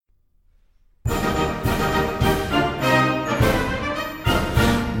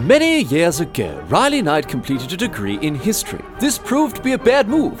Many years ago, Riley Knight completed a degree in history. This proved to be a bad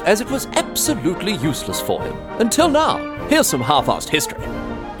move, as it was absolutely useless for him. Until now. Here's some half-arsed history.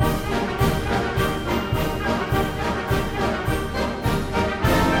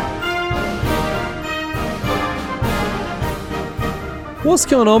 What's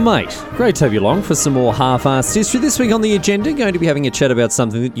going on, mate? Great to have you along for some more half-arsed history. This week on the agenda, going to be having a chat about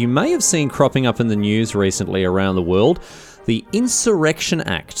something that you may have seen cropping up in the news recently around the world. The Insurrection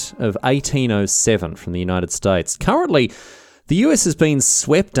Act of 1807 from the United States. Currently, the US has been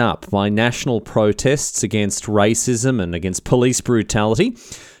swept up by national protests against racism and against police brutality,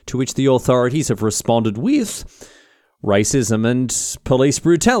 to which the authorities have responded with racism and police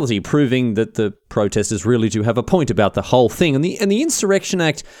brutality, proving that the protesters really do have a point about the whole thing. And the Insurrection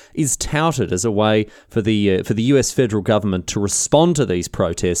Act is touted as a way for the US federal government to respond to these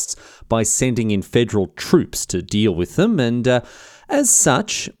protests by sending in federal troops to deal with them. And as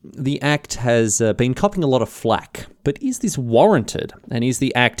such, the act has been copping a lot of flack. But is this warranted? And is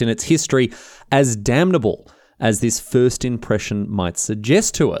the act and its history as damnable as this first impression might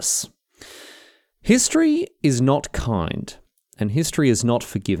suggest to us? History is not kind, and history is not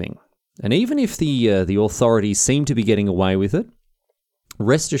forgiving. And even if the authorities seem to be getting away with it,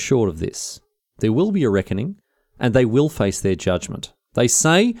 rest assured of this. There will be a reckoning, and they will face their judgment. They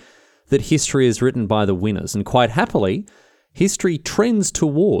say that history is written by the winners, and quite happily, history trends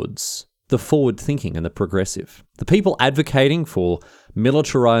towards the forward-thinking and the progressive. The people advocating for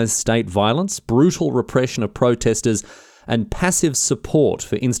militarized state violence, brutal repression of protesters, and passive support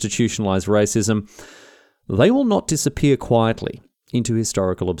for institutionalized racism, they will not disappear quietly into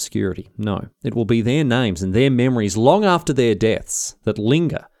historical obscurity. No, it will be their names and their memories long after their deaths that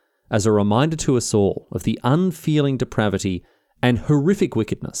linger as a reminder to us all of the unfeeling depravity and horrific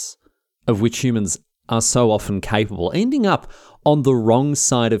wickedness of which humans are so often capable. Ending up on the wrong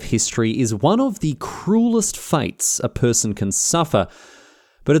side of history is one of the cruelest fates a person can suffer,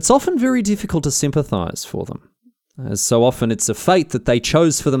 but it's often very difficult to sympathize for them, as so often it's a fate that they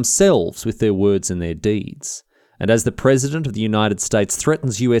chose for themselves with their words and their deeds. And as the President of the United States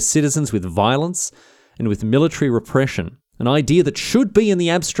threatens US citizens with violence and with military repression, an idea that should be in the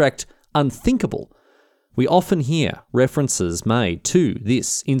abstract unthinkable, we often hear references made to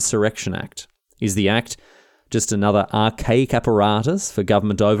this Insurrection Act. Is the act just another archaic apparatus for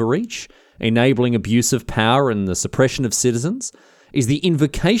government overreach, enabling abuse of power and the suppression of citizens? Is the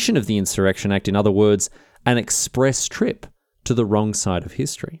invocation of the Insurrection Act, in other words, an express trip to the wrong side of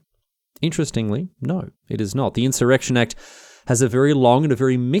history? Interestingly, no, it is not. The Insurrection Act has a very long and a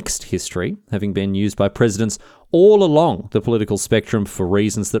very mixed history, having been used by presidents all along the political spectrum for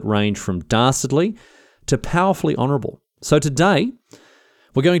reasons that range from dastardly to powerfully honourable. So today,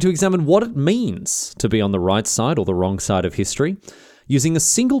 we're going to examine what it means to be on the right side or the wrong side of history, using a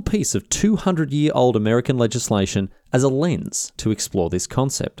single piece of 200-year-old American legislation as a lens to explore this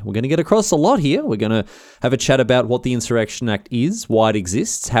concept. We're going to get across a lot here. We're going to have a chat about what the Insurrection Act is, why it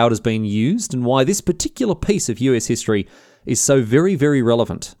exists, how it has been used, and why this particular piece of US history is so very, very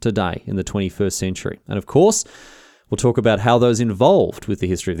relevant today in the 21st century. And of course, we'll talk about how those involved with the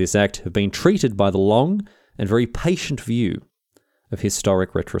history of this act have been treated by the long and very patient view of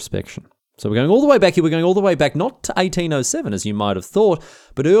historic retrospection. So we're going all the way back here. We're going all the way back, not to 1807, as you might have thought,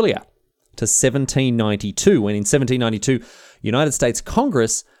 but earlier, to 1792, when in 1792, United States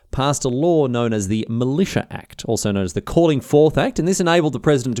Congress passed a law known as the Militia Act, also known as the Calling Forth Act, and this enabled the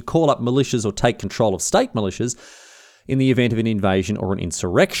president to call up militias or take control of state militias in the event of an invasion or an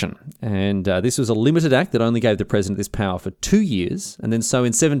insurrection. And this was a limited act that only gave the president this power for 2 years. And then so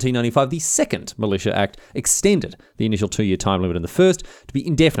in 1795, the second Militia Act extended the initial 2-year time limit in the first to be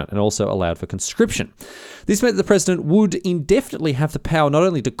indefinite and also allowed for conscription. This meant that the president would indefinitely have the power not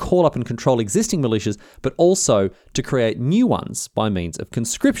only to call up and control existing militias, but also to create new ones by means of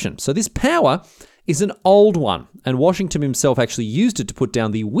conscription. So this power is an old one, and Washington himself actually used it to put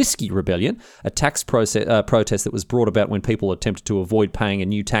down the Whiskey Rebellion, a tax protest that was brought about when people attempted to avoid paying a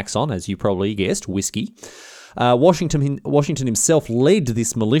new tax on, as you probably guessed, whiskey. Washington himself led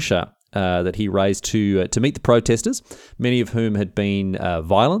this militia that he raised to meet the protesters, many of whom had been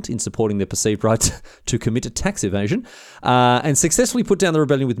violent in supporting their perceived right to commit a tax evasion, and successfully put down the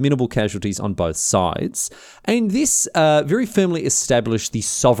rebellion with minimal casualties on both sides. And this very firmly established the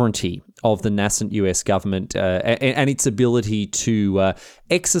sovereignty of the nascent US government and its ability to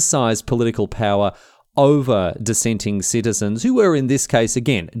exercise political power over dissenting citizens who were, in this case,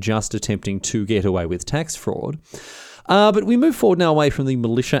 again, just attempting to get away with tax fraud. But we move forward now away from the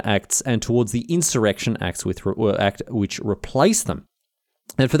Militia Acts and towards the Insurrection Acts, which replace them.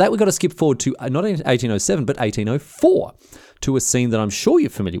 And for that, we've got to skip forward to not 1807, but 1804, to a scene that I'm sure you're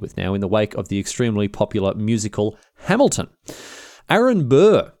familiar with now in the wake of the extremely popular musical Hamilton. Aaron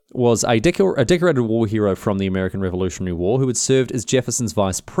Burr was a decorated war hero from the American Revolutionary War who had served as Jefferson's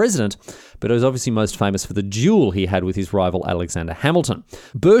vice president, but was obviously most famous for the duel he had with his rival Alexander Hamilton.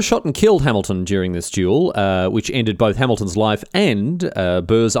 Burr shot and killed Hamilton during this duel, which ended both Hamilton's life and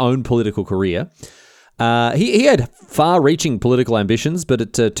Burr's own political career. He had far-reaching political ambitions, but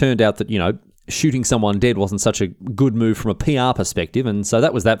it turned out that, shooting someone dead wasn't such a good move from a PR perspective, and so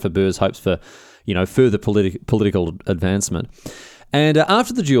that was that for Burr's hopes for, further political advancement. And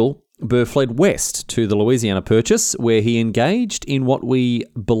after the duel, Burr fled west to the Louisiana Purchase, where he engaged in what we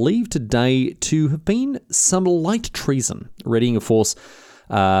believe today to have been some light treason, readying a force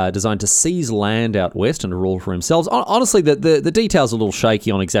designed to seize land out west and to rule for himself. Honestly, the details are a little shaky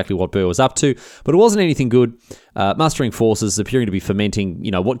on exactly what Burr was up to, but it wasn't anything good. Mustering forces appearing to be fomenting,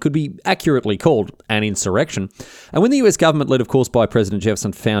 what could be accurately called an insurrection. And when the US government, led of course by President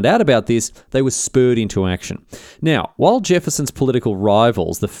Jefferson, found out about this, they were spurred into action. Now, while Jefferson's political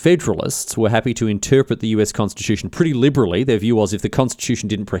rivals, the Federalists, were happy to interpret the US Constitution pretty liberally, their view was if the Constitution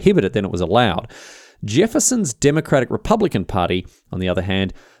didn't prohibit it, then it was allowed. Jefferson's Democratic Republican Party, on the other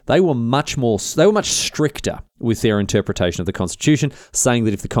hand, they were much stricter with their interpretation of the Constitution, saying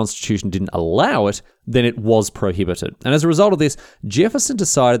that if the Constitution didn't allow it, then it was prohibited. And as a result of this, Jefferson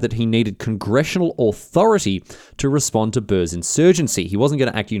decided that he needed congressional authority to respond to Burr's insurgency. He wasn't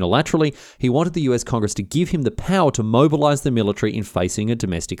going to act unilaterally. He wanted the US Congress to give him the power to mobilize the military in facing a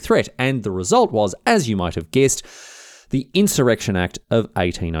domestic threat. And the result was, as you might have guessed, the Insurrection Act of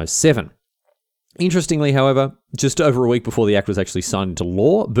 1807. Interestingly, however, just over a week before the act was actually signed into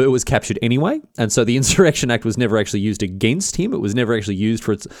law, Burr was captured anyway, and so the Insurrection Act was never actually used against him. It was never actually used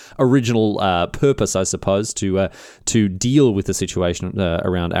for its original purpose, I suppose, to deal with the situation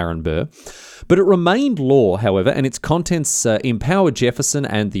around Aaron Burr. But it remained law, however, and its contents empowered Jefferson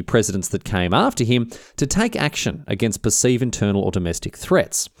and the presidents that came after him to take action against perceived internal or domestic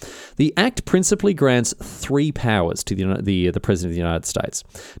threats. The Act principally grants three powers to the President of the United States.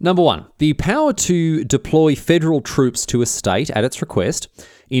 Number one, the power to deploy federal troops to a state at its request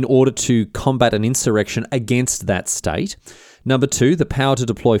in order to combat an insurrection against that state. Number two, the power to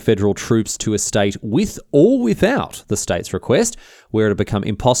deploy federal troops to a state with or without the state's request, where it had become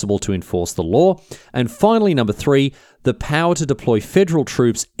impossible to enforce the law. And finally, number three, the power to deploy federal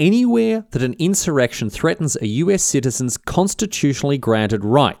troops anywhere that an insurrection threatens a US citizen's constitutionally granted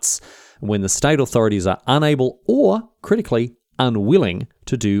rights, when the state authorities are unable or, critically, unwilling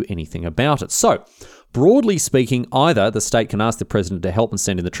to do anything about it. So, broadly speaking, either the state can ask the president to help and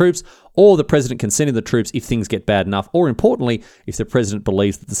send in the troops, or the president can send in the troops if things get bad enough, or importantly, if the president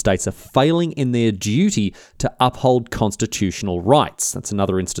believes that the states are failing in their duty to uphold constitutional rights. That's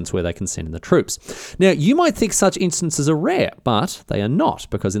another instance where they can send in the troops. Now, you might think such instances are rare, but they are not,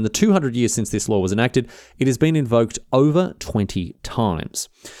 because in the 200 years since this law was enacted, it has been invoked over 20 times.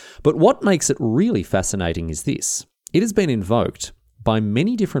 But what makes it really fascinating is this. It has been invoked by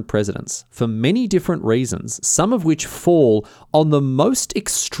many different presidents for many different reasons, some of which fall on the most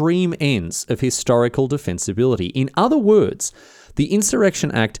extreme ends of historical defensibility. In other words, the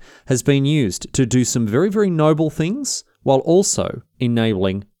Insurrection Act has been used to do some very, very noble things while also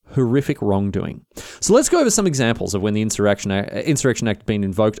enabling horrific wrongdoing. So let's go over some examples of when the Insurrection Act has been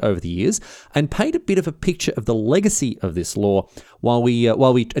invoked over the years and paint a bit of a picture of the legacy of this law while we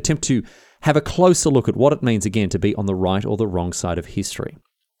attempt to have a closer look at what it means, again, to be on the right or the wrong side of history.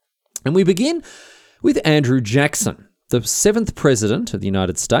 And we begin with Andrew Jackson, the seventh president of the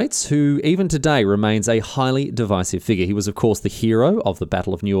United States, who even today remains a highly divisive figure. He was, of course, the hero of the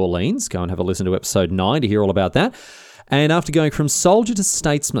Battle of New Orleans. Go and have a listen to episode 9 to hear all about that. And after going from soldier to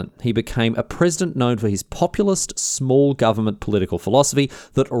statesman, he became a president known for his populist, small government political philosophy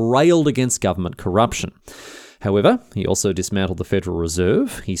that railed against government corruption. However, he also dismantled the Federal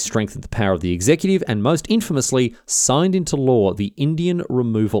Reserve, he strengthened the power of the executive, and most infamously signed into law the Indian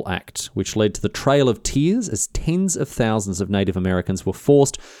Removal Act, which led to the Trail of Tears as tens of thousands of Native Americans were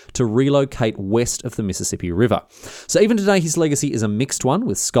forced to relocate west of the Mississippi River. So even today, his legacy is a mixed one,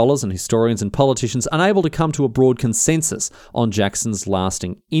 with scholars and historians and politicians unable to come to a broad consensus on Jackson's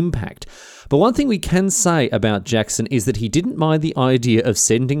lasting impact. But one thing we can say about Jackson is that he didn't mind the idea of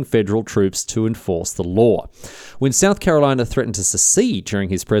sending federal troops to enforce the law. When South Carolina threatened to secede during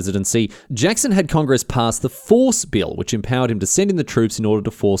his presidency, Jackson had Congress pass the Force Bill, which empowered him to send in the troops in order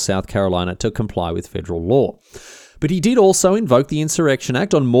to force South Carolina to comply with federal law. But he did also invoke the Insurrection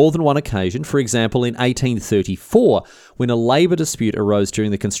Act on more than one occasion, for example in 1834, when a labour dispute arose during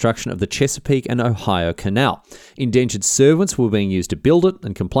the construction of the Chesapeake and Ohio Canal. Indentured servants were being used to build it,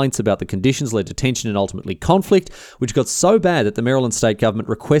 and complaints about the conditions led to tension and ultimately conflict, which got so bad that the Maryland state government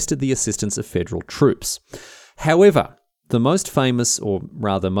requested the assistance of federal troops. However, the most famous, or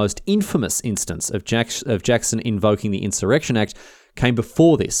rather most infamous instance of Jackson invoking the Insurrection Act came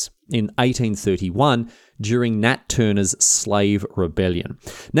before this, in 1831, during Nat Turner's slave rebellion.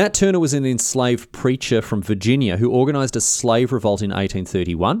 Nat Turner was an enslaved preacher from Virginia who organised a slave revolt in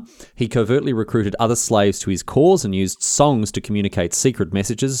 1831. He covertly recruited other slaves to his cause and used songs to communicate secret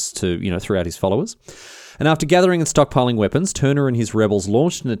messages throughout his followers. And after gathering and stockpiling weapons, Turner and his rebels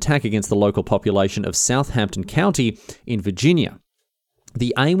launched an attack against the local population of Southampton County in Virginia.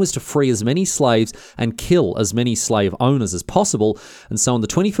 The aim was to free as many slaves and kill as many slave owners as possible, and so on the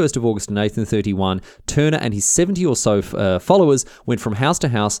 21st of August in 1831, Turner and his 70 or so followers went from house to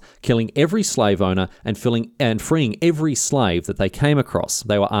house, killing every slave owner and freeing every slave that they came across.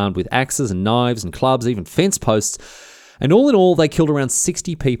 They were armed with axes and knives and clubs, even fence posts. And all in all, they killed around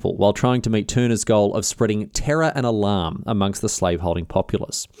 60 people while trying to meet Turner's goal of spreading terror and alarm amongst the slaveholding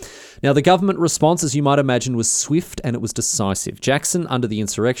populace. Now, the government response, as you might imagine, was swift and it was decisive. Jackson, under the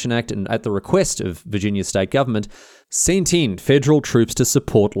Insurrection Act and at the request of Virginia state government, sent in federal troops to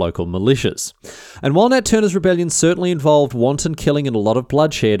support local militias. And while Nat Turner's rebellion certainly involved wanton killing and a lot of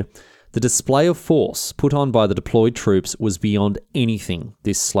bloodshed, the display of force put on by the deployed troops was beyond anything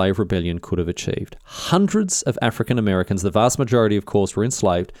this slave rebellion could have achieved. Hundreds of African Americans, the vast majority of course were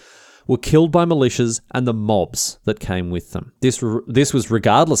enslaved, were killed by militias and the mobs that came with them. This was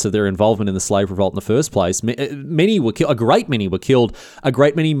regardless of their involvement in the slave revolt in the first place. A great many were killed a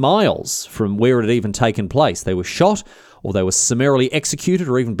great many miles from where it had even taken place. They were shot, or they were summarily executed,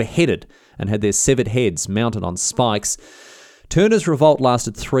 or even beheaded and had their severed heads mounted on spikes. Turner's revolt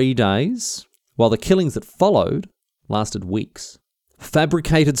lasted 3 days, while the killings that followed lasted weeks.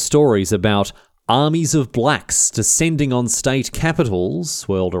 Fabricated stories about armies of blacks descending on state capitals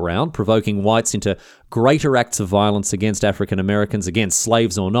swirled around, provoking whites into greater acts of violence against African Americans, against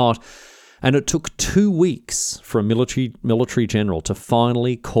slaves or not, and it took 2 weeks for a military general to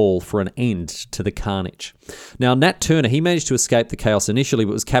finally call for an end to the carnage. Now, Nat Turner, he managed to escape the chaos initially,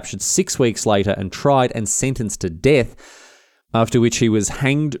 but was captured 6 weeks later and tried and sentenced to death, after which he was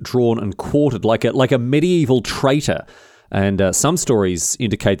hanged, drawn, and quartered like a medieval traitor. And some stories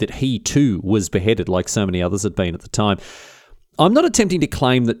indicate that he too was beheaded, like so many others had been at the time. I'm not attempting to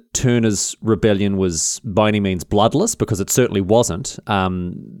claim that Turner's rebellion was by any means bloodless, because it certainly wasn't.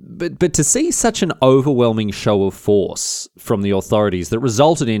 But to see such an overwhelming show of force from the authorities that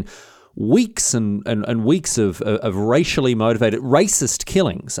resulted in weeks and weeks of racially motivated, racist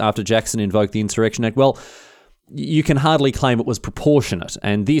killings after Jackson invoked the Insurrection Act, well, you can hardly claim it was proportionate.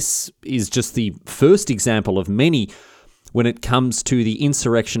 And this is just the first example of many when it comes to the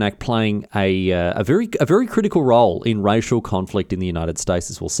Insurrection Act playing a very critical role in racial conflict in the United States,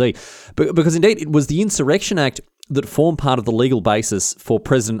 as we'll see. Because indeed, it was the Insurrection Act that formed part of the legal basis for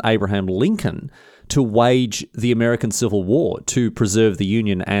President Abraham Lincoln to wage the American Civil War to preserve the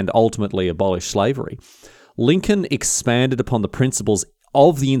Union and ultimately abolish slavery. Lincoln expanded upon the principles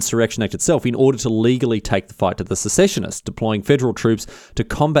of the Insurrection Act itself in order to legally take the fight to the secessionists, deploying federal troops to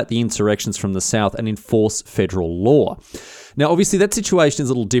combat the insurrections from the South and enforce federal law. Now, obviously, that situation is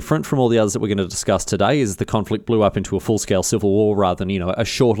a little different from all the others that we're going to discuss today, as the conflict blew up into a full-scale civil war rather than, a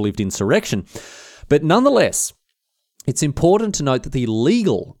short-lived insurrection. But nonetheless, it's important to note that the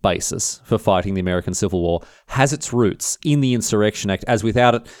legal basis for fighting the American Civil War has its roots in the Insurrection Act, as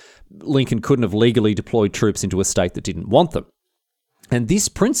without it, Lincoln couldn't have legally deployed troops into a state that didn't want them. And this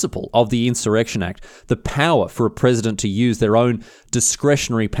principle of the Insurrection Act, the power for a president to use their own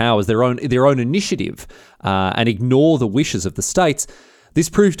discretionary powers, their own initiative, and ignore the wishes of the states, this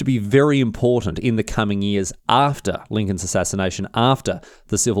proved to be very important in the coming years after Lincoln's assassination, after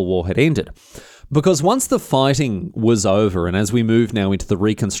the Civil War had ended. Because once the fighting was over, and as we move now into the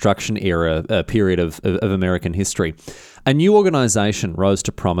Reconstruction era period of American history, a new organisation rose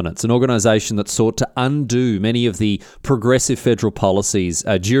to prominence, an organisation that sought to undo many of the progressive federal policies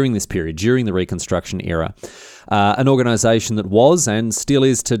during this period, during the Reconstruction era. An organisation that was, and still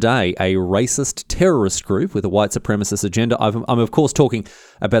is today, a racist terrorist group with a white supremacist agenda. I'm of course talking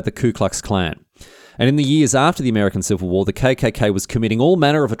about the Ku Klux Klan. And in the years after the American Civil War, the KKK was committing all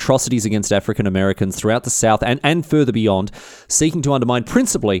manner of atrocities against African Americans throughout the South and further beyond, seeking to undermine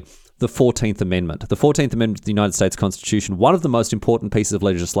principally the 14th Amendment. The 14th Amendment to the United States Constitution, one of the most important pieces of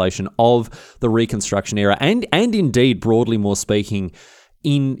legislation of the Reconstruction era, and indeed, broadly more speaking,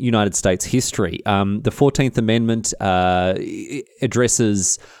 in United States history. The 14th Amendment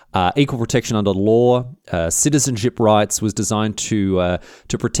addresses equal protection under law, citizenship rights, was designed to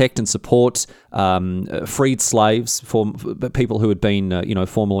protect and support freed slaves, for people who had been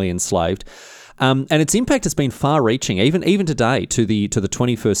formerly enslaved, and its impact has been far-reaching, even today, to the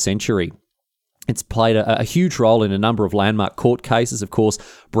 21st century. It's played a huge role in a number of landmark court cases. Of course,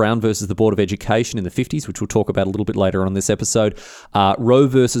 Brown versus the Board of Education in the 50s, which we'll talk about a little bit later on in this episode. Roe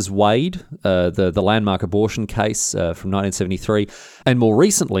versus Wade, the landmark abortion case from 1973. And more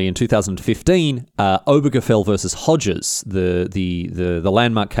recently, in 2015, Obergefell versus Hodges, the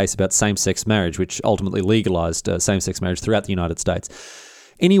landmark case about same-sex marriage, which ultimately legalized same-sex marriage throughout the United States.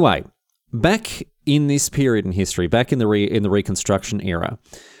 Anyway, back in this period in history, back in the Reconstruction era,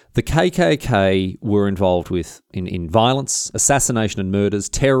 the KKK were involved in violence, assassination and murders,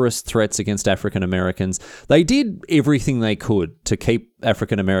 terrorist threats against African Americans. They did everything they could to keep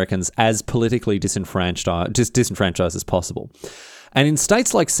African Americans as politically disenfranchised as possible. And in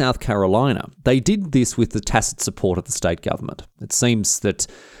states like South Carolina, they did this with the tacit support of the state government. It seems that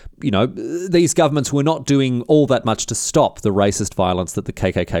these governments were not doing all that much to stop the racist violence that the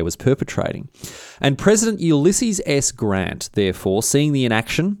KKK was perpetrating. And President Ulysses S. Grant, therefore, seeing the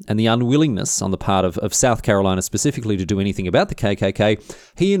inaction and the unwillingness on the part of South Carolina specifically to do anything about the KKK,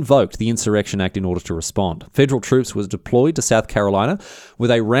 he invoked the Insurrection Act in order to respond. Federal troops were deployed to South Carolina, where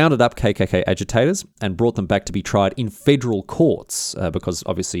they rounded up KKK agitators and brought them back to be tried in federal courts, because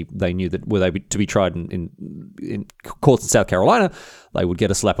obviously they knew that were they to be tried in courts in South Carolina, they would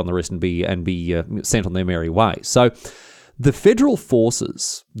get a slap on the wrist and be sent on their merry way. So the federal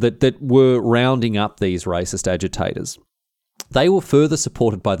forces that were rounding up these racist agitators, they were further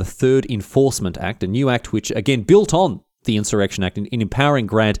supported by the Third Enforcement Act, a new act which, again, built on the Insurrection Act in empowering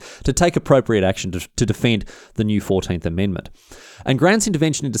Grant to take appropriate action to defend the new 14th Amendment. And Grant's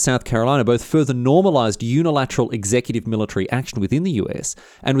intervention into South Carolina both further normalized unilateral executive military action within the US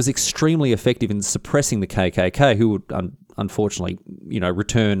and was extremely effective in suppressing the KKK, who would unfortunately,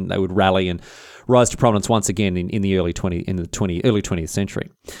 return. They would rally and rise to prominence once again in the early 20th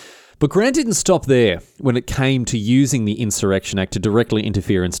century. But Grant didn't stop there when it came to using the Insurrection Act to directly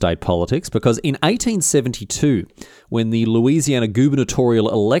interfere in state politics, because in 1872, when the Louisiana gubernatorial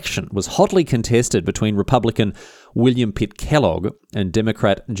election was hotly contested between Republican William Pitt Kellogg and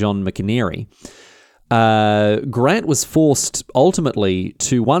Democrat John McEnery, Grant was forced ultimately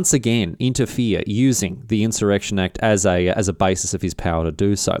to once again interfere using the Insurrection Act as a basis of his power to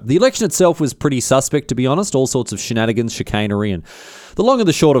do so. The election itself was pretty suspect, to be honest, all sorts of shenanigans, chicanery, and the long and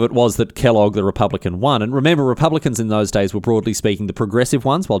the short of it was that Kellogg, the Republican, won. And remember, Republicans in those days were broadly speaking the progressive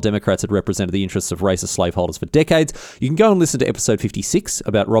ones, while Democrats had represented the interests of racist slaveholders for decades. You can go and listen to episode 56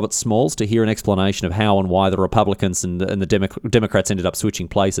 about Robert Smalls to hear an explanation of how and why the Republicans and the Democrats ended up switching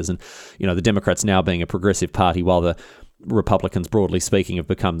places, and the Democrats now being a progressive party, while the Republicans, broadly speaking, have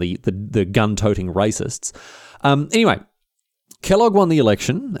become the gun-toting racists. Anyway, Kellogg won the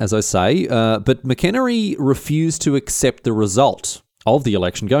election, as I say, but McEnery refused to accept the result of the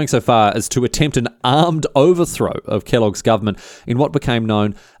election, going so far as to attempt an armed overthrow of Kellogg's government in what became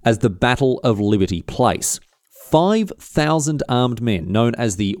known as the Battle of Liberty Place. 5,000 armed men, known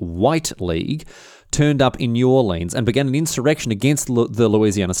as the White League, turned up in New Orleans and began an insurrection against the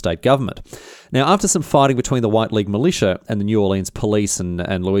Louisiana state government. Now, after some fighting between the White League militia and the New Orleans police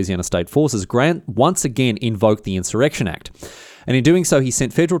and Louisiana state forces, Grant once again invoked the Insurrection Act. And in doing so, he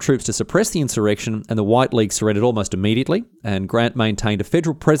sent federal troops to suppress the insurrection, and the White League surrendered almost immediately, and Grant maintained a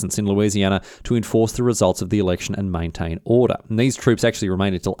federal presence in Louisiana to enforce the results of the election and maintain order. And these troops actually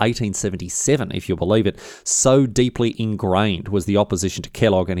remained until 1877, if you'll believe it. So deeply ingrained was the opposition to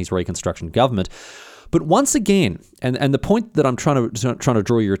Kellogg and his Reconstruction government. But once again, and the point that I'm trying to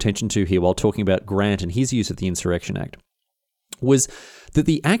draw your attention to here while talking about Grant and his use of the Insurrection Act was that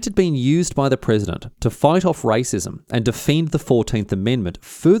the act had been used by the president to fight off racism and defend the 14th Amendment,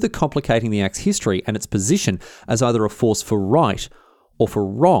 further complicating the act's history and its position as either a force for right or for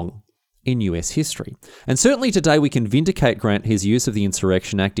wrong in US history. And certainly today we can vindicate Grant his use of the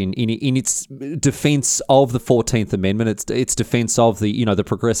Insurrection Act in its defense of the 14th Amendment, its defense of the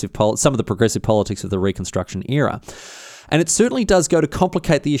some of the progressive politics of the Reconstruction era. And it certainly does go to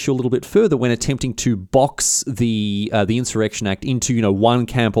complicate the issue a little bit further when attempting to box the Insurrection Act into one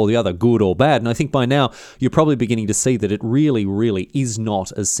camp or the other, good or bad. And I think by now you're probably beginning to see that it really, really is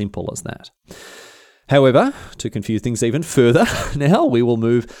not as simple as that. However, to confuse things even further, now we will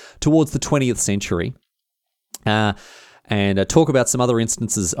move towards the 20th century and talk about some other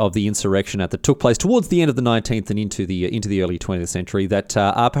instances of the Insurrection Act that took place towards the end of the 19th and into the early 20th century that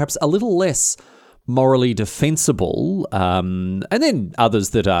are perhaps a little less morally defensible, and then others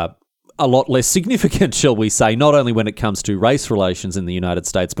that are a lot less significant, shall we say, not only when it comes to race relations in the United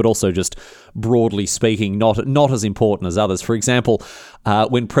States, but also just broadly speaking, not as important as others. For example,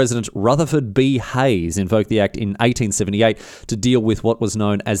 when President Rutherford B. Hayes invoked the act in 1878 to deal with what was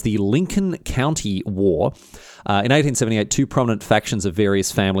known as the Lincoln County War. In 1878, two prominent factions of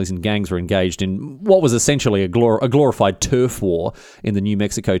various families and gangs were engaged in what was essentially a glorified turf war in the New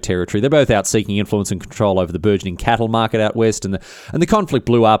Mexico territory. They're both out seeking influence and control over the burgeoning cattle market out west, and the conflict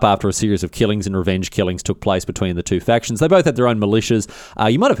blew up after a series of killings and revenge killings took place between the two factions. They both had their own militias.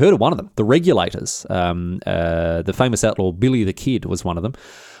 You might have heard of one of them, the Regulators. The famous outlaw Billy the Kid was one of them.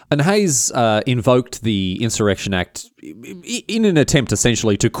 And Hayes invoked the Insurrection Act in an attempt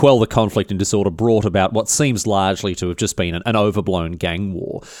essentially to quell the conflict and disorder brought about what seems largely to have just been an overblown gang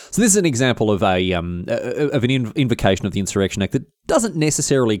war. So this is an example of an invocation of the Insurrection Act that doesn't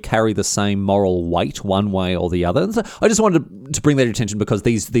necessarily carry the same moral weight one way or the other. And so I just wanted to bring that to attention because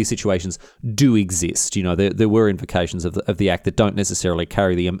these situations do exist. You know, there were invocations of the act that don't necessarily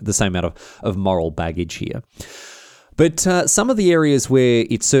carry the same amount of moral baggage here. But some of the areas where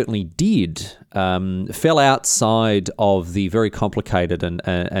it certainly did fell outside of the very complicated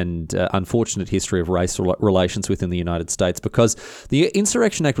and unfortunate history of race relations within the United States, because the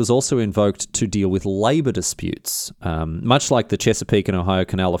Insurrection Act was also invoked to deal with labour disputes, much like the Chesapeake and Ohio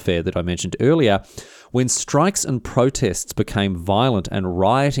Canal affair that I mentioned earlier. When strikes and protests became violent and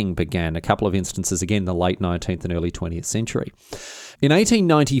rioting began, a couple of instances again in the late 19th and early 20th century. In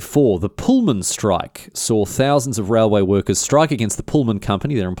 1894, the Pullman strike saw thousands of railway workers strike against the Pullman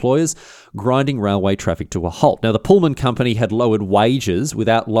Company, their employers, grinding railway traffic to a halt. Now, the Pullman Company had lowered wages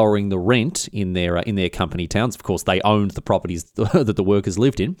without lowering the rent in their company towns. Of course, they owned the properties that the workers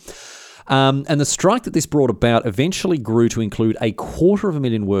lived in. And the strike that this brought about eventually grew to include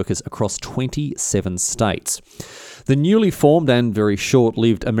 250,000 workers across 27 states. The newly formed and very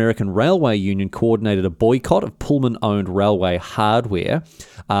short-lived American Railway Union coordinated a boycott of Pullman-owned railway hardware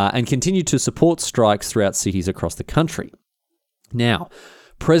and continued to support strikes throughout cities across the country. Now,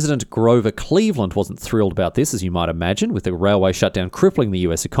 President Grover Cleveland wasn't thrilled about this, as you might imagine, with the railway shutdown crippling the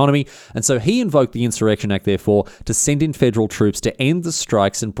US economy, and so he invoked the Insurrection Act, therefore, to send in federal troops to end the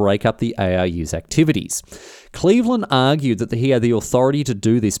strikes and break up the ARU's activities. Cleveland argued that he had the authority to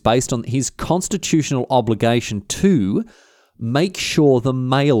do this based on his constitutional obligation to make sure the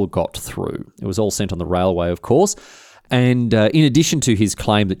mail got through. It was all sent on the railway, of course. And in addition to his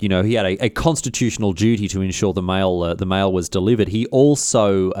claim that, you know, he had a constitutional duty to ensure the mail was delivered, he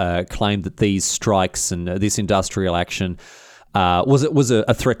also claimed that these strikes and this industrial action was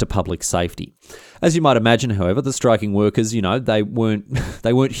a threat to public safety. As you might imagine, however, the striking workers, you know, they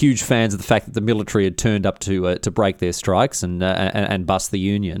weren't huge fans of the fact that the military had turned up to break their strikes and bust the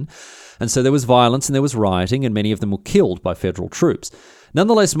union. And so there was violence and there was rioting, and many of them were killed by federal troops.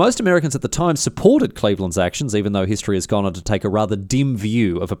 Nonetheless, most Americans at the time supported Cleveland's actions, even though history has gone on to take a rather dim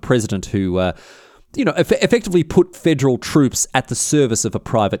view of a president who, effectively put federal troops at the service of a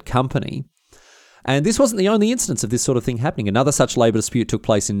private company. And this wasn't the only instance of this sort of thing happening. Another such labour dispute took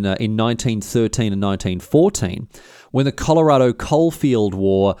place in 1913 and 1914, when the Colorado Coalfield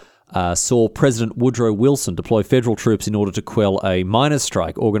War saw President Woodrow Wilson deploy federal troops in order to quell a miners'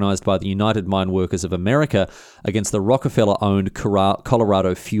 strike organised by the United Mine Workers of America against the Rockefeller-owned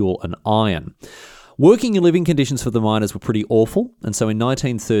Colorado Fuel and Iron. Working and living conditions for the miners were pretty awful, and so in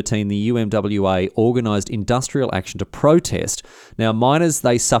 1913 the UMWA organised industrial action to protest. Now, miners,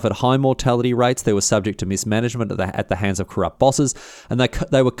 they suffered high mortality rates, they were subject to mismanagement at the hands of corrupt bosses, and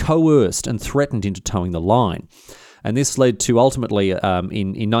they were coerced and threatened into towing the line. And this led to ultimately, in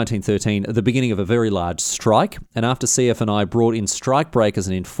 1913, the beginning of a very large strike. And after CF&I brought in strike breakers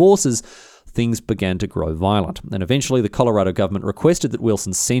and enforcers, things began to grow violent. And eventually the Colorado government requested that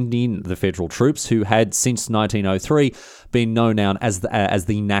Wilson send in the federal troops, who had since 1903 been known now as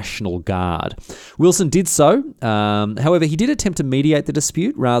the National Guard. Wilson did so. However, he did attempt to mediate the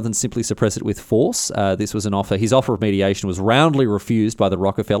dispute rather than simply suppress it with force. This was an offer. His offer of mediation was roundly refused by the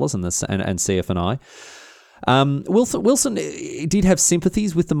Rockefellers and CF&I. Wilson did have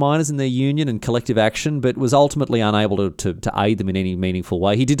sympathies with the miners and their union and collective action, but was ultimately unable to aid them in any meaningful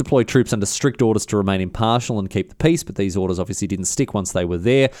way. He did deploy troops under strict orders to remain impartial and keep the peace, but these orders obviously didn't stick once they were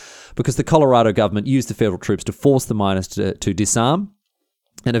there, because the Colorado government used the federal troops to force the miners to disarm,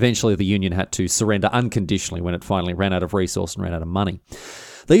 and eventually the union had to surrender unconditionally when it finally ran out of resource and ran out of money.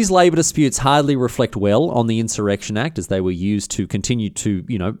 These labour disputes hardly reflect well on the Insurrection Act, as they were used to continue to,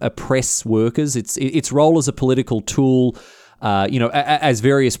 oppress workers. Its role as a political tool, as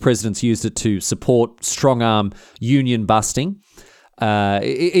various presidents used it to support strong-arm union busting.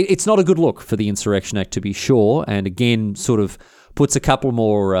 It's not a good look for the Insurrection Act, to be sure, and again sort of puts a couple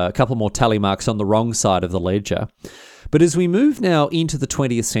more tally marks on the wrong side of the ledger. But as we move now into the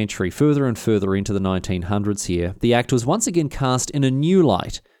 20th century, further and further into the 1900s here, the Act was once again cast in a new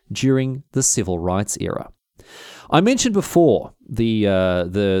light during the Civil Rights era. I mentioned before the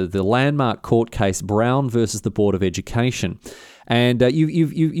landmark court case Brown versus the Board of Education, and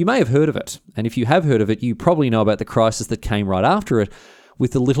you may have heard of it. And if you have heard of it, you probably know about the crisis that came right after it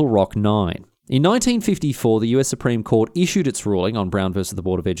with the Little Rock Nine. In 1954, the US Supreme Court issued its ruling on Brown versus the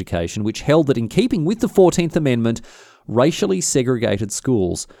Board of Education, which held that in keeping with the 14th Amendment, racially segregated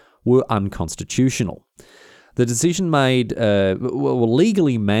schools were unconstitutional. The decision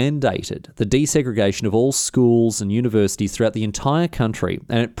legally mandated the desegregation of all schools and universities throughout the entire country,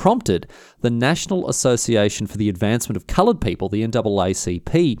 and it prompted the National Association for the Advancement of Coloured People, the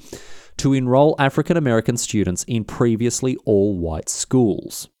NAACP, to enroll African American students in previously all-white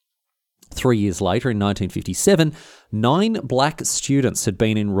schools. 3 years later, in 1957, 9 black students had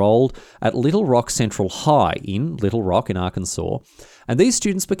been enrolled at Little Rock Central High in Little Rock in Arkansas, and these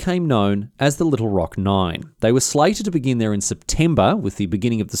students became known as the Little Rock Nine. They were slated to begin there in September with the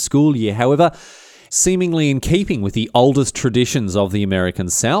beginning of the school year. However, seemingly in keeping with the oldest traditions of the American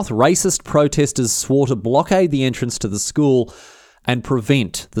South, racist protesters swore to blockade the entrance to the school and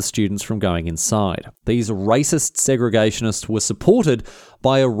prevent the students from going inside. These racist segregationists were supported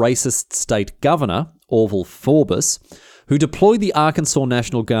by a racist state governor, Orval Forbes, who deployed the Arkansas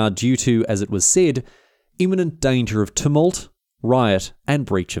National Guard due to, as it was said, imminent danger of tumult, riot, and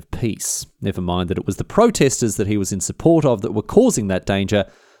breach of peace. Never mind that it was the protesters that he was in support of that were causing that danger.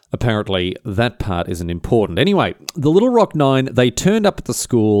 Apparently, that part isn't important. Anyway, the Little Rock Nine, they turned up at the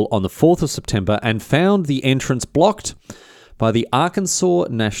school on the 4th of September and found the entrance blocked by the Arkansas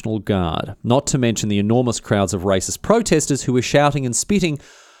National Guard, not to mention the enormous crowds of racist protesters who were shouting and spitting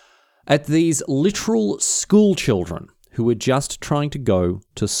at these literal school children who were just trying to go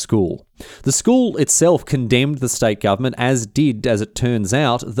to school. The school itself condemned the state government, as did, as it turns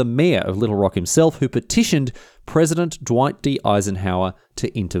out, the mayor of Little Rock himself, who petitioned President Dwight D. Eisenhower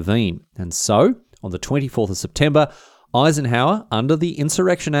to intervene. And so, on the 24th of September, Eisenhower, under the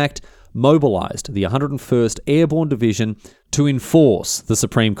Insurrection Act, mobilized the 101st Airborne Division to enforce the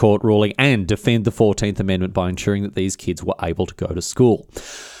Supreme Court ruling and defend the 14th Amendment by ensuring that these kids were able to go to school.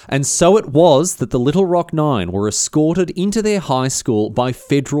 And so it was that the Little Rock Nine were escorted into their high school by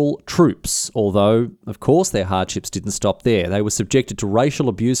federal troops, although, of course, their hardships didn't stop there. They were subjected to racial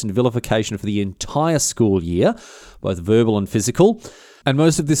abuse and vilification for the entire school year, both verbal and physical, and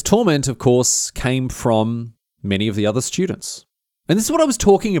most of this torment, of course, came from many of the other students. And this is what I was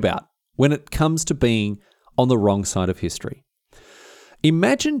talking about when it comes to being on the wrong side of history.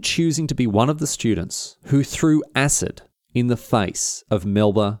 Imagine choosing to be one of the students who threw acid in the face of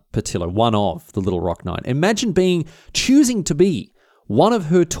Melba Patillo, one of the Little Rock Nine. Imagine choosing to be one of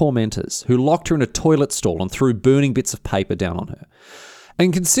her tormentors who locked her in a toilet stall and threw burning bits of paper down on her.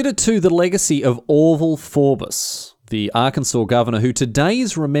 And consider too the legacy of Orval Forbes, the Arkansas governor, who today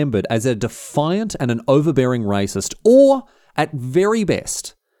is remembered as a defiant and an overbearing racist, or at very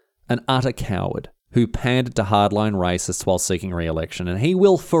best, an utter coward who pandered to hardline racists while seeking re-election. And he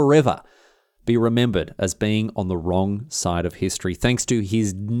will forever be remembered as being on the wrong side of history, thanks to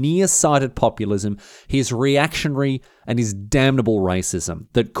his nearsighted populism, his reactionary and his damnable racism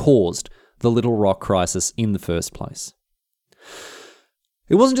that caused the Little Rock crisis in the first place.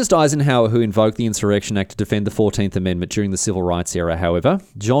 It wasn't just Eisenhower who invoked the Insurrection Act to defend the 14th Amendment during the Civil Rights era, however.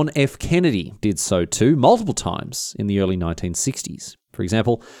 John F. Kennedy did so too, multiple times in the early 1960s. For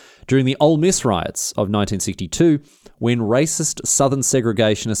example, during the Ole Miss riots of 1962, when racist Southern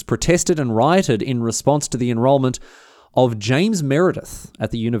segregationists protested and rioted in response to the enrollment of James Meredith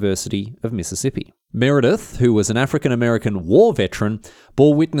at the University of Mississippi. Meredith, who was an African-American war veteran,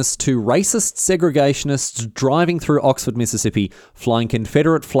 bore witness to racist segregationists driving through Oxford, Mississippi, flying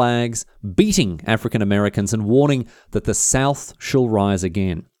Confederate flags, beating African-Americans, and warning that the South shall rise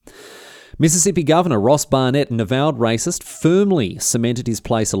again. Mississippi Governor Ross Barnett, an avowed racist, firmly cemented his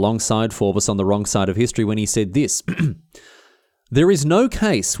place alongside Forbes on the wrong side of history when he said this: "There is no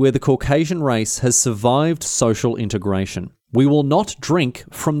case where the Caucasian race has survived social integration. We will not drink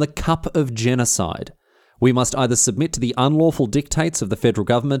from the cup of genocide. We must either submit to the unlawful dictates of the federal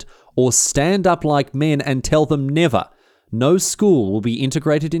government or stand up like men and tell them never. No school will be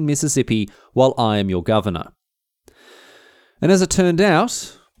integrated in Mississippi while I am your governor." And as it turned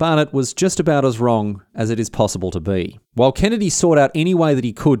out, Barnett was just about as wrong as it is possible to be. While Kennedy sought out any way that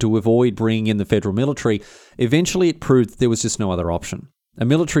he could to avoid bringing in the federal military, eventually it proved that there was just no other option. A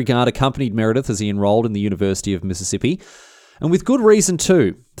military guard accompanied Meredith as he enrolled in the University of Mississippi, And with good reason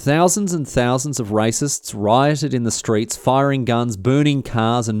too. Thousands and thousands of racists rioted in the streets, firing guns, burning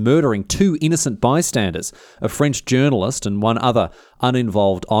cars, and murdering 2 innocent bystanders, a French journalist and one other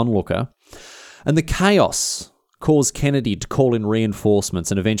uninvolved onlooker. And the chaos caused Kennedy to call in reinforcements,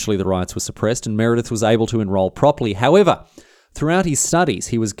 and eventually the riots were suppressed and Meredith was able to enroll properly. However, throughout his studies,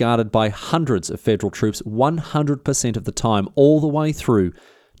 he was guarded by hundreds of federal troops 100% of the time, all the way through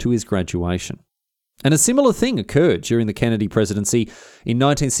to his graduation. And a similar thing occurred during the Kennedy presidency in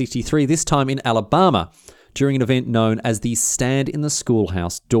 1963, this time in Alabama, during an event known as the Stand in the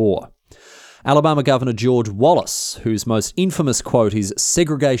Schoolhouse Door. Alabama Governor George Wallace, whose most infamous quote is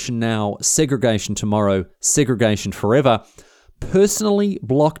 "Segregation now, segregation tomorrow, segregation forever," personally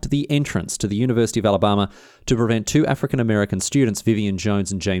blocked the entrance to the University of Alabama to prevent 2 African-American students, Vivian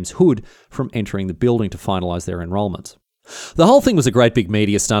Jones and James Hood, from entering the building to finalize their enrollment. The whole thing was a great big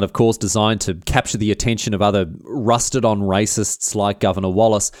media stunt, of course, designed to capture the attention of other rusted-on racists like Governor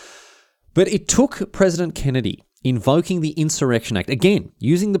Wallace. But it took President Kennedy invoking the Insurrection Act, again,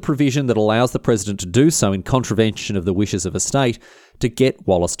 using the provision that allows the president to do so in contravention of the wishes of a state, to get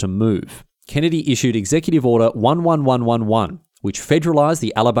Wallace to move. Kennedy issued Executive Order 11111, which federalized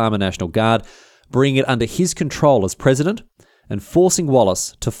the Alabama National Guard, bringing it under his control as president and forcing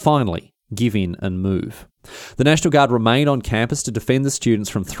Wallace to finally give in and move. The National Guard remained on campus to defend the students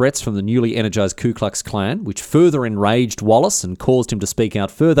from threats from the newly energized Ku Klux Klan, which further enraged Wallace and caused him to speak out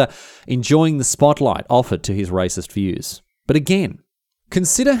further, enjoying the spotlight offered to his racist views. But again,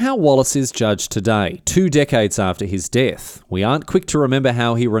 consider how Wallace is judged today, 2 decades after his death. We aren't quick to remember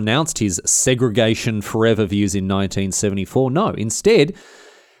how he renounced his segregation forever views in 1974. No, instead,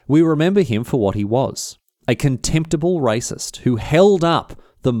 we remember him for what he was, a contemptible racist who held up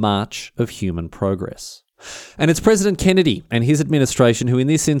the march of human progress. And it's President Kennedy and his administration who in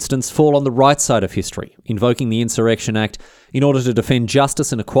this instance fall on the right side of history, invoking the Insurrection Act in order to defend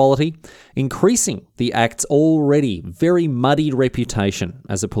justice and equality, increasing the Act's already very muddied reputation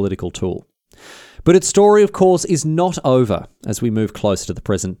as a political tool. But its story, of course, is not over as we move closer to the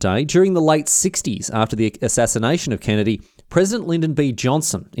present day. During the late 60s, after the assassination of Kennedy, President Lyndon B.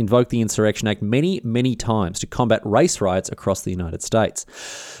 Johnson invoked the Insurrection Act many, many times to combat race riots across the United States.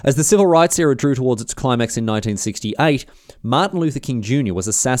 As the Civil Rights era drew towards its climax in 1968, Martin Luther King Jr. was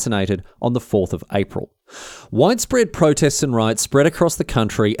assassinated on the 4th of April. Widespread protests and riots spread across the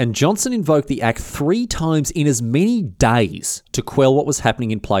country, and Johnson invoked the Act 3 times in as many days to quell what was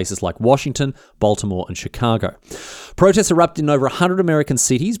happening in places like Washington, Baltimore, and Chicago. Protests erupted in over 100 American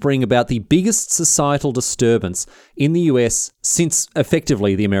cities, bringing about the biggest societal disturbance in the US since,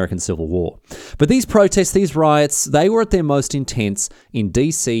 effectively, the American Civil War. But these protests, these riots, they were at their most intense in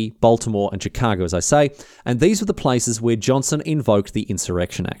DC, Baltimore, and Chicago, as I say, and these were the places where Johnson invoked the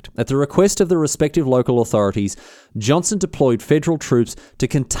Insurrection Act. At the request of the respective local authorities, Johnson deployed federal troops to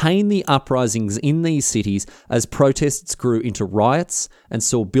contain the uprisings in these cities as protests grew into riots and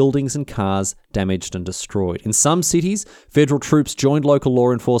saw buildings and cars damaged and destroyed. In some cities, federal troops joined local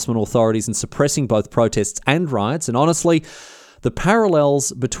law enforcement authorities in suppressing both protests and riots, and honestly, the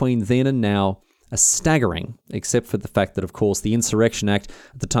parallels between then and now are staggering, except for the fact that, of course, the Insurrection Act,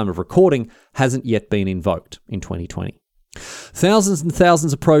 at the time of recording, hasn't yet been invoked in 2020. Thousands and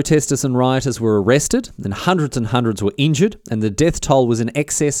thousands of protesters and rioters were arrested, and hundreds were injured, and the death toll was in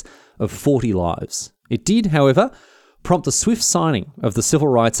excess of 40 lives. It did, however, prompt the swift signing of the Civil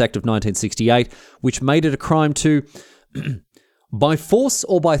Rights Act of 1968, which made it a crime to by force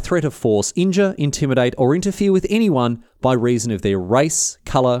or by threat of force, injure, intimidate, or interfere with anyone by reason of their race,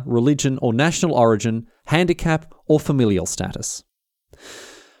 colour, religion, or national origin, handicap, or familial status.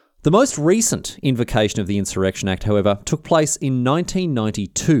 The most recent invocation of the Insurrection Act, however, took place in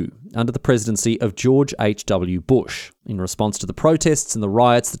 1992 under the presidency of George H.W. Bush in response to the protests and the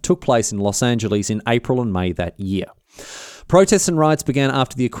riots that took place in Los Angeles in April and May that year. Protests and riots began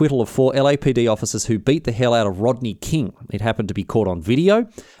after the acquittal of 4 LAPD officers who beat the hell out of Rodney King. It happened to be caught on video,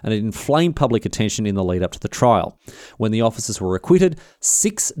 and it inflamed public attention in the lead up to the trial. When the officers were acquitted,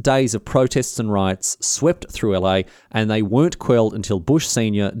 6 days of protests and riots swept through LA, and they weren't quelled until Bush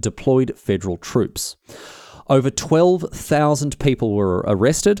Sr. deployed federal troops. Over 12,000 people were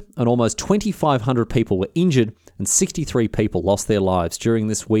arrested, and almost 2,500 people were injured, and 63 people lost their lives during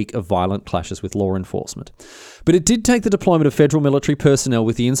this week of violent clashes with law enforcement. But it did take the deployment of federal military personnel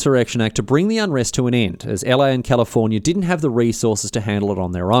with the Insurrection Act to bring the unrest to an end, as LA and California didn't have the resources to handle it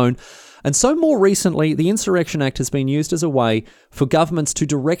on their own. And so more recently, the Insurrection Act has been used as a way for governments to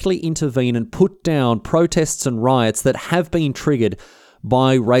directly intervene and put down protests and riots that have been triggered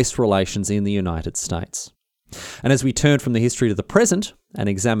by race relations in the United States. And as we turn from the history to the present and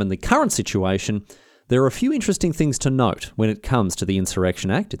examine the current situation, There are a few interesting things to note when it comes to the Insurrection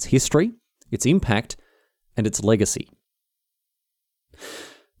Act, its history, its impact, and its legacy.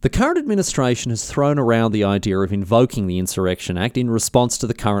 The current administration has thrown around the idea of invoking the Insurrection Act in response to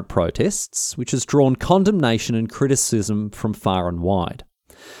the current protests, which has drawn condemnation and criticism from far and wide.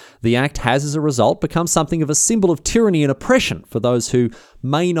 The Act has, as a result, become something of a symbol of tyranny and oppression for those who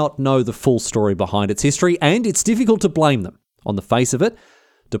may not know the full story behind its history, and it's difficult to blame them. On the face of it,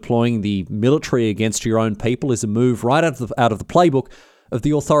 deploying the military against your own people is a move right out of the playbook of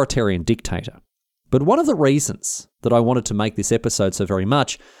the authoritarian dictator. But one of the reasons that I wanted to make this episode so very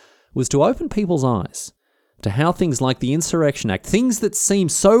much was to open people's eyes to how things like the Insurrection Act, things that seem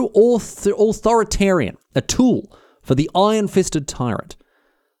so authoritarian, a tool for the iron-fisted tyrant,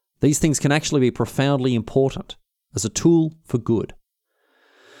 these things can actually be profoundly important as a tool for good.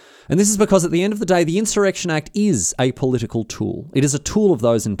 And this is because at the end of the day, the Insurrection Act is a political tool. It is a tool of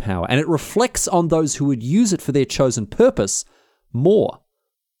those in power, and it reflects on those who would use it for their chosen purpose more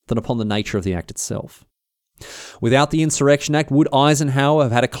than upon the nature of the act itself. Without the Insurrection Act, would Eisenhower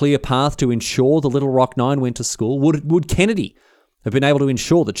have had a clear path to ensure the Little Rock Nine went to school? Would Kennedy have been able to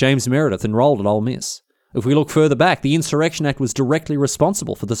ensure that James Meredith enrolled at Ole Miss? If we look further back, the Insurrection Act was directly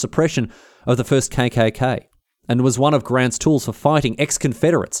responsible for the suppression of the first KKK and was one of Grant's tools for fighting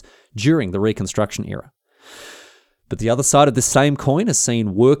ex-Confederates during the Reconstruction era. But the other side of this same coin has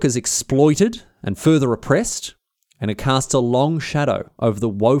seen workers exploited and further oppressed, and it casts a long shadow over the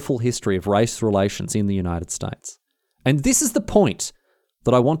woeful history of race relations in the United States. And this is the point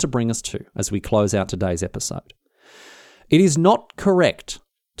that I want to bring us to as we close out today's episode. It is not correct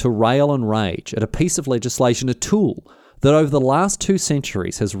to rail and rage at a piece of legislation, a tool that over the last 2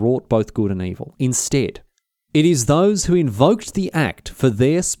 centuries has wrought both good and evil. Instead, it is those who invoked the act for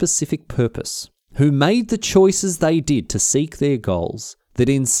their specific purpose, who made the choices they did to seek their goals, that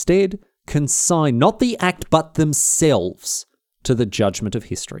instead consign not the act but themselves to the judgment of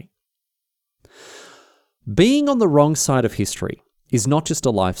history. Being on the wrong side of history is not just a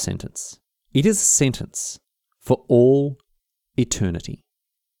life sentence. It is a sentence for all eternity.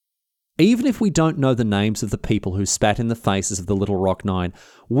 Even if we don't know the names of the people who spat in the faces of the Little Rock Nine,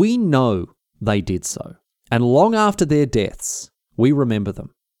 we know they did so. And long after their deaths, we remember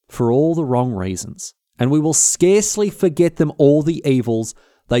them for all the wrong reasons, and we will scarcely forget them all the evils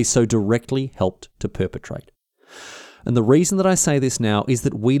they so directly helped to perpetrate. And the reason that I say this now is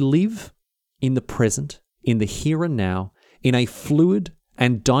that we live in the present, in the here and now, in a fluid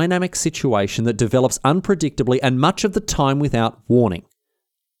and dynamic situation that develops unpredictably and much of the time without warning.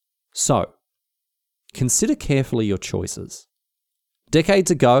 So, consider carefully your choices.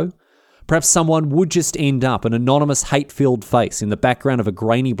 Decades ago, perhaps someone would just end up an anonymous hate-filled face in the background of a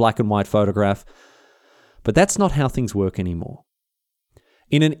grainy black and white photograph, but that's not how things work anymore.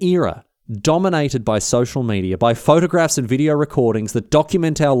 In an era dominated by social media, by photographs and video recordings that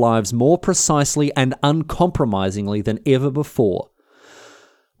document our lives more precisely and uncompromisingly than ever before,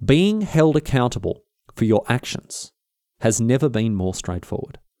 being held accountable for your actions has never been more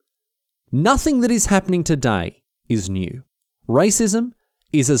straightforward. Nothing that is happening today is new. Racism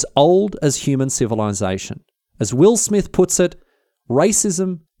is as old as human civilization. As Will Smith puts it,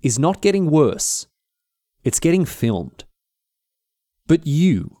 racism is not getting worse, it's getting filmed. But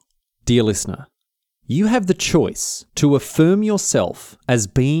you, dear listener, you have the choice to affirm yourself as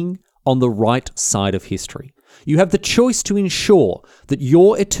being on the right side of history. You have the choice to ensure that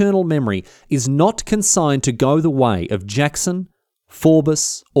your eternal memory is not consigned to go the way of Jackson,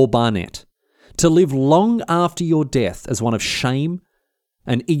 Forbes, or Barnett, to live long after your death as one of shame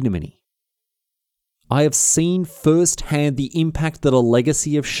and ignominy. I have seen firsthand the impact that a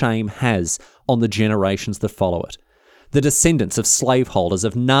legacy of shame has on the generations that follow it. The descendants of slaveholders,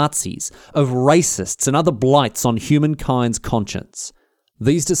 of Nazis, of racists, and other blights on humankind's conscience.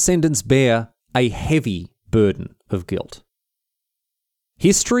 These descendants bear a heavy burden of guilt.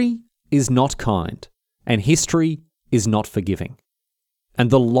 History is not kind, and history is not forgiving.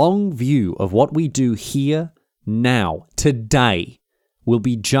 And the long view of what we do here, now, today, will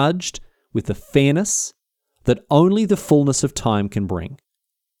be judged with the fairness that only the fullness of time can bring.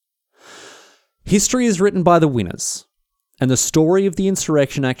 History is written by the winners, and the story of the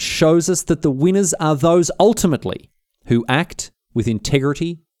Insurrection Act shows us that the winners are those ultimately who act with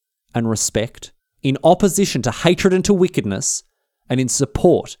integrity and respect, in opposition to hatred and to wickedness, and in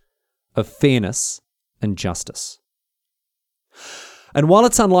support of fairness and justice. And while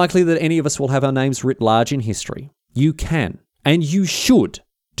it's unlikely that any of us will have our names writ large in history, you can, and you should,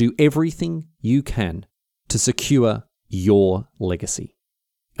 do everything you can to secure your legacy.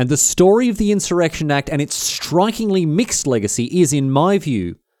 And the story of the Insurrection Act and its strikingly mixed legacy is, in my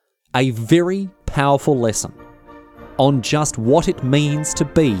view, a very powerful lesson on just what it means to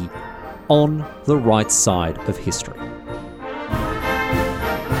be on the right side of history.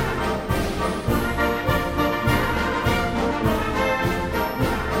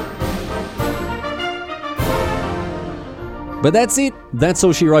 But that's it. That's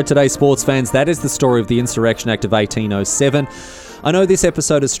all she wrote today, sports fans. That is the story of the Insurrection Act of 1807. I know this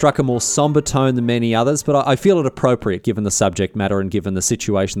episode has struck a more somber tone than many others, but I feel it appropriate given the subject matter and given the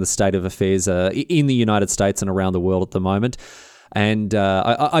situation, the state of affairs in the United States and around the world at the moment. And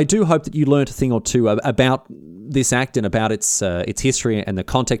I do hope that you learnt a thing or two about this act and about its history and the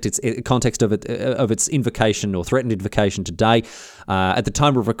context of its invocation or threatened invocation today. At the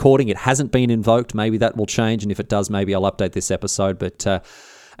time of recording, it hasn't been invoked. Maybe that will change, and if it does, maybe I'll update this episode. But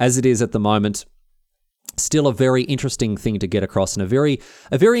as it is at the moment, still a very interesting thing to get across and a very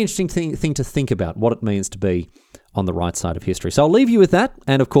interesting thing to think about, what it means to be on the right side of history. So I'll leave you with that,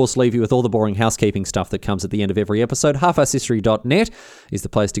 and of course leave you with all the boring housekeeping stuff that comes at the end of every episode. Half-Arsed is the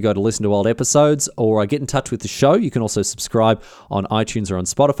place to go to listen to old episodes or get in touch with the show. You can also subscribe on iTunes or on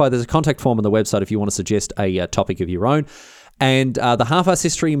Spotify. There's a contact form on the website if you want to suggest a topic of your own. And the Half-Arsed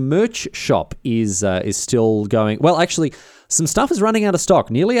History merch shop is still going. Well, actually, some stuff is running out of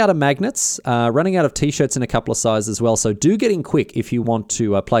stock, nearly out of magnets, running out of t-shirts in a couple of sizes as well. So do get in quick if you want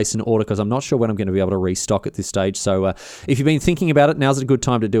to place an order, because I'm not sure when I'm going to be able to restock at this stage. So if you've been thinking about it, now's a good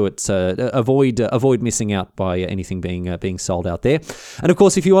time to do it. Avoid missing out by anything being sold out there. And of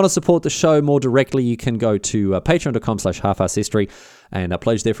course, if you want to support the show more directly, you can go to patreon.com/half-arsed-history and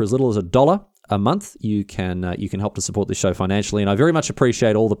pledge there for as little as $1 a month. You can help to support the show financially, and I very much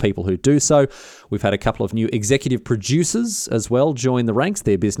appreciate all the people who do so. We've had a couple of new executive producers as well join the ranks.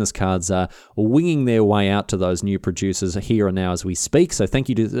 Their business cards are winging their way out to those new producers here and now as we speak. So thank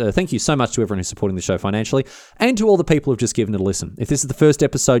you so much to everyone who's supporting the show financially, and to all the people who've just given it a listen. If this is the first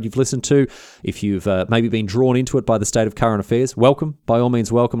episode you've listened to, if you've maybe been drawn into it by the state of current affairs, welcome. By all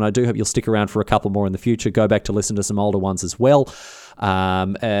means, welcome. And I do hope you'll stick around for a couple more in the future. Go back to listen to some older ones as well.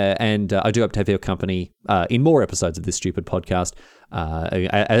 And I do hope to have your company in more episodes of this stupid podcast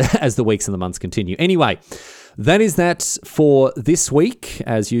as the weeks and the months continue. Anyway, that is that for this week.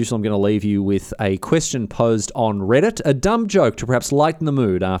 As usual, I'm going to leave you with a question posed on Reddit, a dumb joke to perhaps lighten the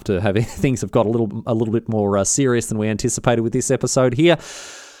mood after having things have got a little bit more serious than we anticipated with this episode here.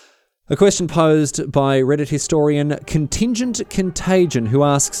 A question posed by Reddit historian Contingent Contagion, who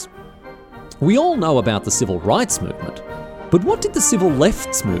asks, "We all know about the civil rights movement, but what did the civil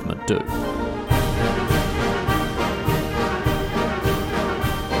left's movement do?"